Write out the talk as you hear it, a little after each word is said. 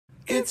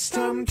It's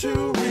time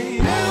to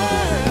react.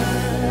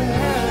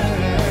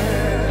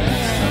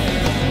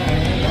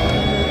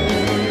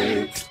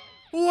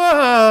 What's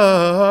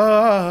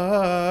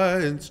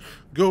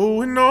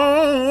going on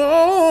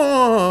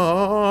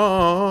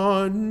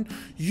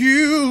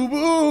YouTube?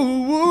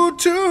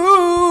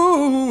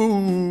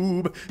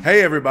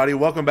 Hey everybody,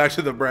 welcome back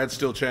to the Brad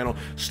Steele channel.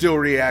 Steele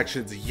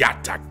Reactions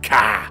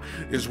Yataka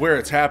is where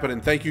it's happening.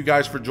 Thank you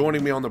guys for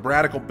joining me on the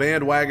Bradical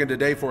bandwagon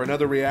today for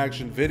another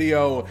reaction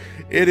video.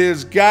 It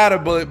has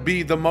gotta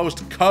be the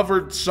most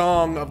covered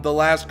song of the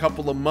last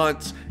couple of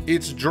months.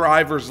 It's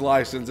Driver's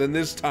License, and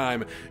this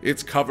time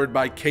it's covered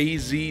by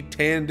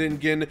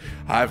Tandingan.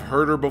 I've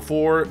heard her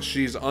before,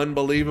 she's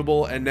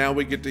unbelievable, and now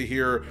we get to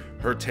hear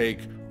her take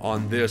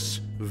on this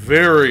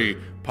very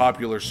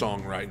popular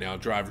song right now,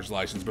 Driver's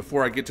License.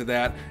 Before I get to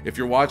that, if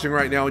you're watching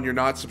right now and you're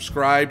not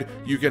subscribed,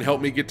 you can help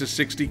me get to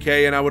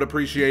 60K, and I would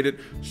appreciate it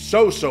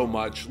so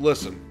much.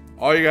 Listen,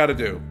 all you gotta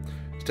do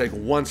is take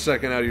 1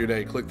 second out of your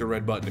day, click the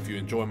red button if you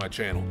enjoy my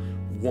channel.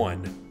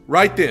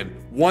 Right then,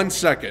 1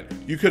 second.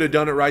 You could have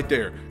done it right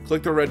there.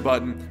 Click the red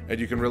button and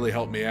you can really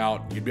help me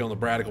out. You'd be on the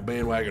Bradical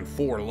bandwagon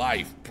for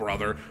life,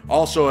 brother.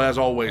 Also, as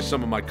always,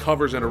 some of my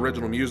covers and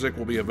original music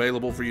will be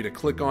available for you to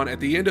click on at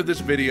the end of this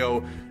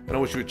video, and I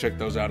wish you would check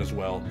those out as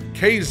well.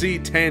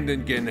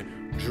 Tandingan,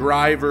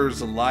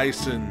 Driver's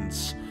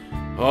License.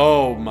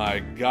 Oh my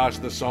gosh,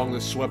 the song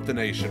that swept the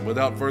nation.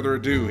 Without further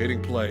ado,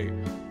 hitting play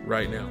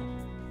right now.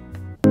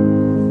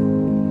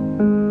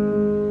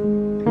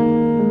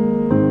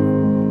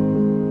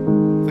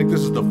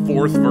 This is the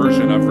fourth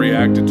version I've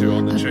reacted to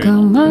on the channel. I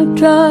got my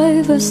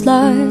driver's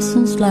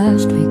license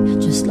last week,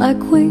 just like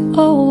we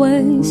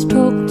always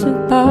talked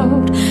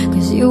about.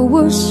 Cause you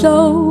were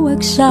so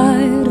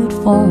excited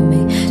for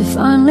me to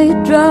finally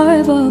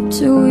drive up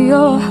to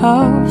your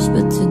house.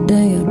 But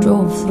today I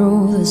drove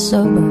through the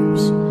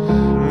suburbs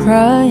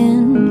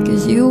crying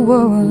cause you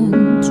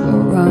weren't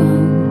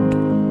around.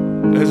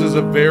 This is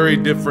a very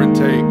different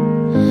take.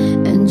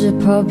 And you're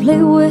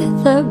probably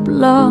with a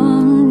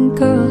blonde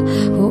girl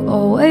who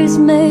always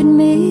made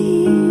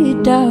me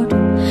doubt.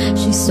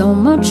 She's so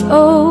much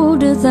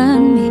older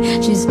than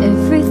me, she's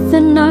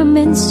everything I'm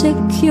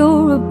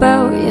insecure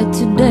about. Yet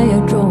today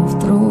I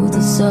drove through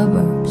the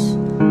suburbs.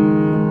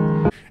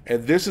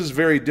 And this is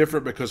very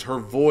different because her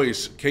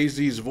voice,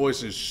 KZ's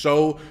voice, is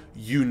so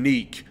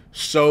unique,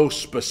 so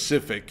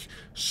specific,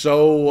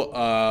 so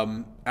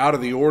out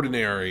of the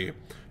ordinary,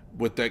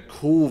 with that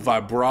cool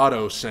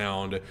vibrato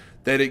sound,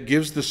 that it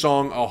gives the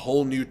song a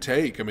whole new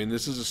take. I mean,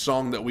 this is a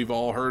song that we've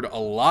all heard a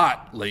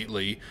lot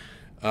lately,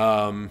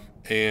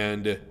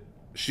 and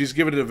she's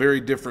given it a very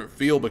different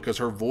feel because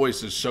her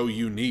voice is so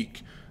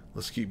unique.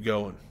 Let's keep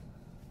going.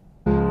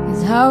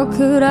 'Cause how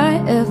could I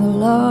ever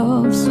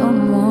love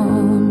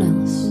someone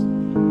else?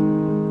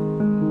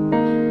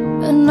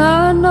 And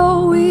I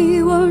know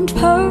we weren't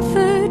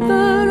perfect,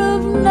 but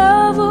I've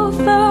never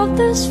felt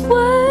this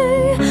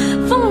way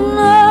for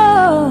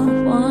no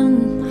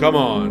one. Come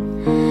on.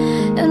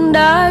 And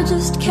I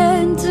just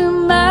can't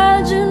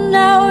imagine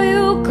how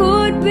you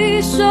could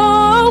be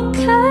so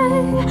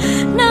okay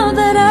now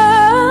that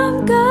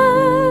I'm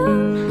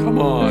gone. Come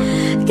on.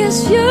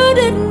 Guess you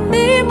didn't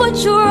mean what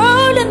you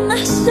wrote in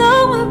that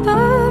song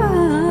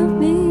about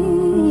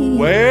me.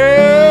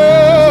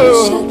 Well, You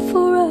said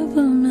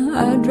forever, now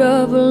I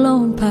drive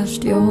alone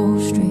past your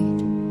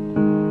street.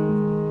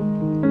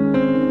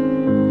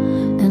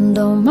 And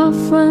all my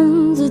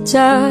friends are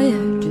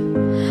tired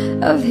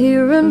of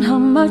hearing how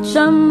much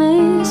I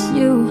miss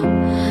you.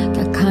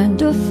 I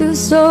kind of feel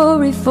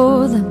sorry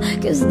for them,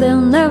 cause they'll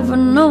never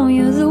know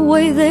you the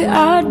way that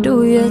I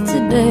do. Yet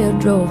today I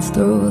drove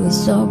through the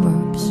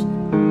suburbs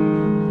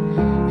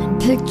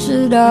and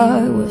pictured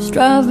I was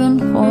driving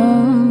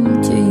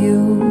home to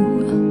you.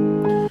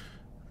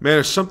 man,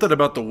 there's something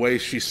about the way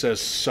she says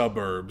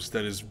suburbs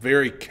that is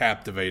very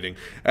captivating.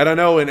 And I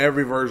know in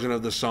every version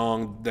of the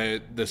song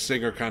that the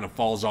singer kind of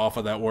falls off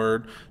of that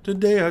word.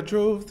 Today I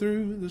drove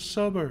through the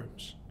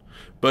suburbs.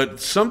 But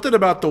something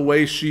about the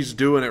way she's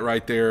doing it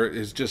right there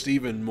is just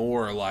even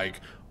more like,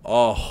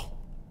 oh,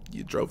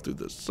 you drove through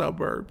the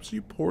suburbs,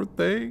 you poor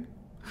thing.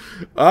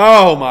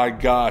 Oh my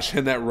gosh.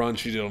 And that run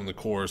she did on the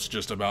chorus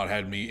just about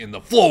had me in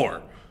the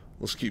floor.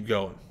 Let's keep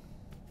going.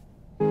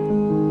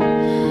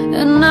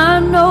 And I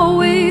know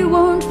we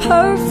weren't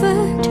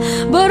perfect,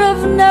 but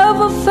I've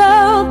never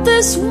felt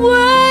this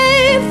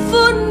way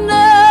for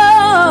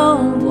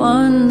no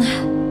one.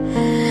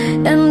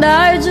 And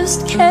I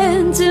just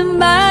can't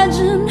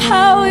imagine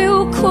how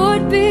you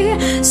could be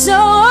so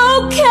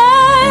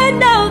okay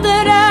now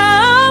that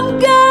I'm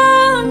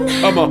gone.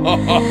 Come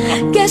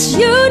on. Guess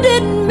you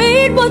didn't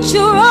mean what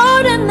you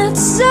wrote in that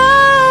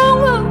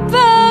song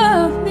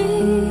about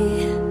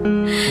me.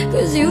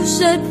 'Cause you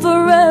said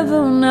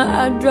forever,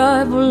 now I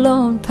drive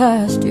alone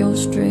past your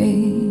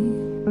street.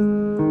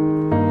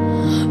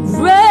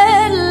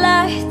 Red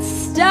lights,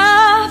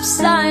 stop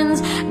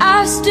signs,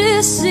 I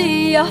still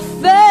see your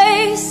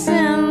face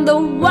in the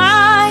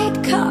white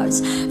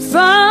cars,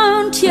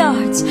 front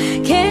yards.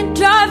 Can't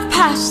drive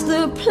past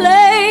the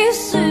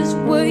places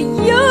where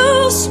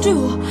you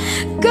to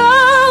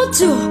go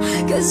to,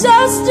 'cause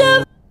I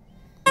still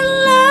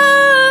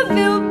love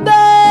you,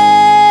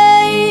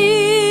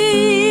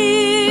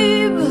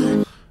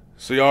 babe.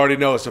 So you already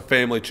know it's a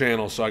family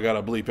channel, so I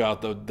gotta bleep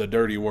out the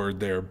dirty word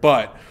there.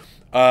 But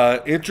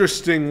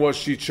interesting what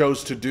she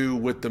chose to do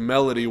with the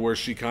melody, where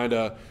she kind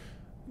of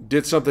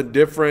did something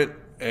different,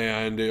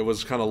 and it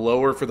was kind of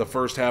lower for the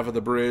first half of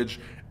the bridge,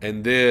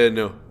 and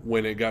then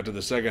when it got to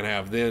the second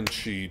half, then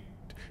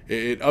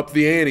it upped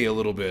the ante a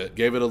little bit,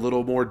 gave it a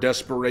little more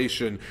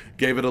desperation,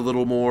 gave it a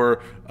little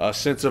more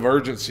sense of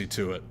urgency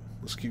to it.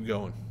 Let's keep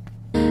going.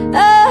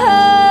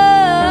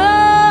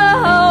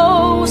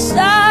 Oh,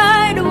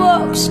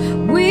 sidewalks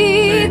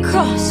we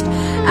crossed,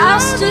 I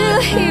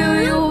still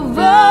hear your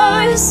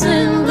voice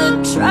in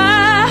the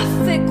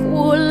traffic.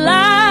 We're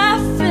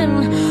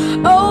laughing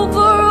over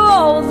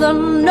all the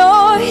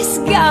noise.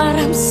 God,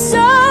 I'm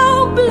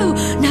so blue.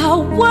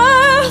 Now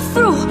we're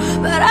through,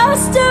 but I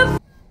still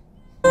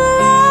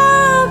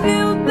love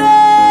you, babe.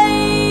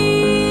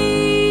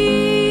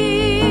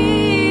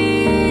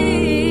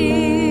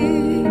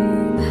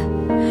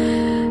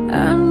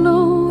 I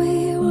know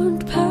we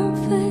weren't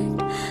perfect,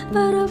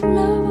 but I've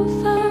never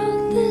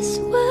felt this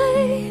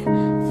way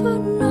for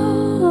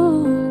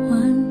no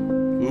one.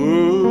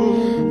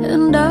 Ooh.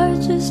 And I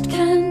just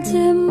can't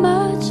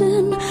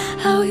imagine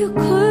how you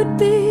could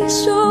be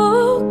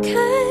so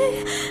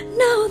okay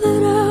now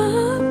that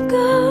I'm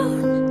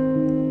gone.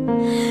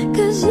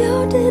 'Cause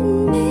you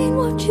didn't mean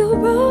what you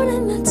wrote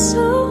in that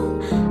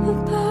song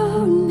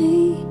about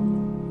me.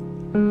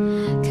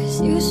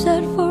 'Cause you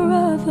said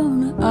forever,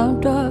 now I'll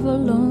drive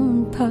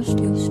alone past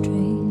your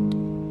street.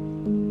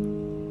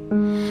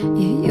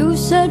 Yeah, you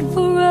said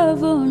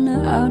forever,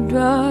 now I'll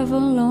drive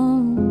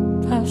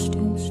alone past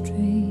your street.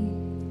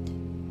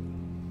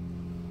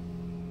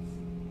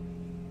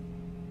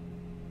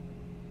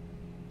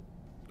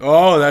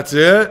 Oh, that's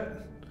it?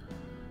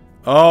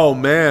 Oh,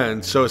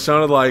 man. So it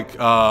sounded like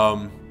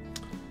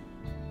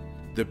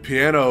the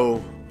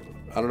piano,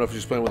 I don't know if she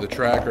was playing with a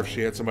track or if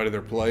she had somebody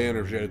there playing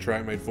or if she had a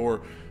track made for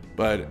her,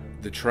 but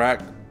the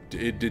track,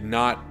 it did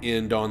not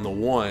end on the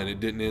 1. It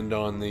didn't end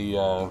on the,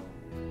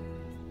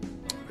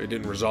 it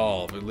didn't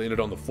resolve. It landed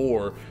on the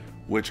 4,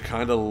 which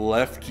kind of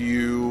left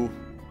you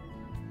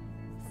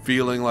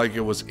feeling like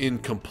it was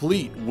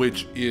incomplete,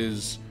 which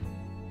is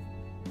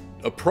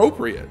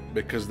appropriate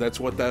because that's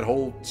what that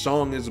whole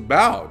song is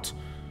about.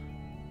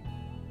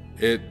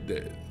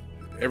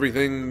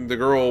 Everything the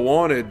girl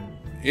wanted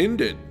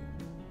ended,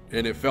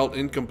 and it felt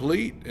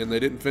incomplete, and they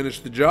didn't finish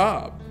the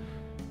job.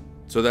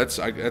 So that's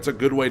a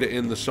good way to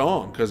end the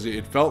song, because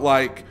it felt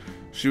like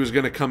she was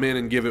going to come in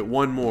and give it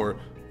one more.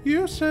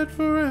 You said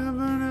forever,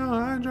 now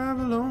I drive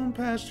alone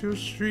past your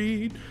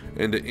street,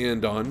 and to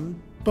end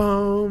on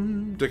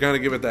bum, to kind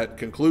of give it that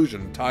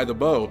conclusion, tie the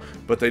bow.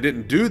 But they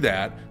didn't do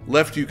that,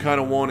 left you kind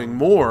of wanting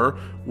more,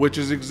 which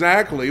is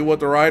exactly what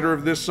the writer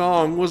of this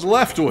song was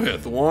left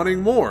with,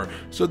 wanting more.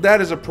 So that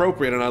is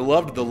appropriate, and I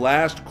loved the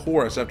last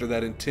chorus after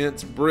that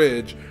intense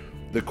bridge,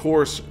 the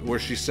chorus where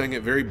she sang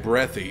it very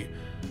breathy.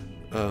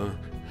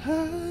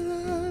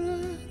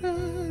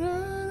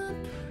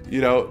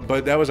 You know,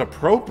 but that was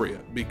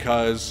appropriate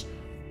because,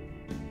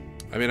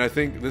 I mean, I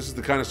think this is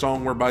the kind of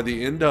song where by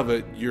the end of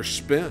it, you're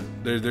spent.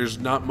 There's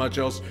not much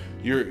else.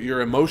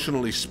 You're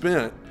emotionally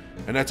spent,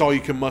 and that's all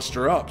you can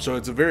muster up. So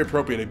it's a very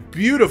appropriate, a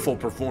beautiful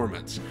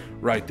performance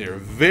right there.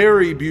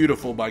 Very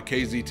beautiful by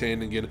KZ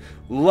Tandingan.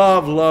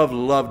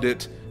 Loved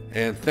it.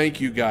 And thank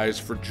you guys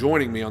for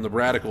joining me on the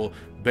Radical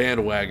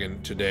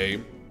bandwagon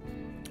today.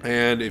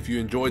 And if you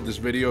enjoyed this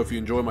video, if you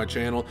enjoy my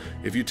channel,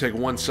 if you take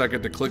 1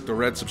 second to click the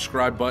red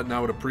subscribe button, I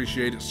would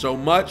appreciate it so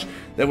much.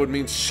 That would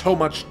mean so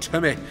much to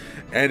me,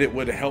 and it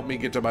would help me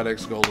get to my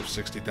next goal of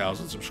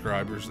 60,000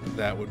 subscribers.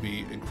 That would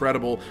be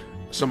incredible.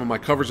 Some of my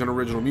covers and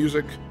original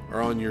music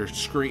are on your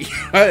screen,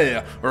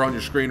 or on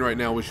your screen right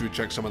now. Wish you would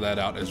check some of that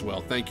out as well.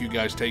 Thank you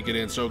guys. Take it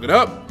in, soak it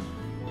up.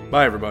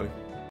 Bye, everybody.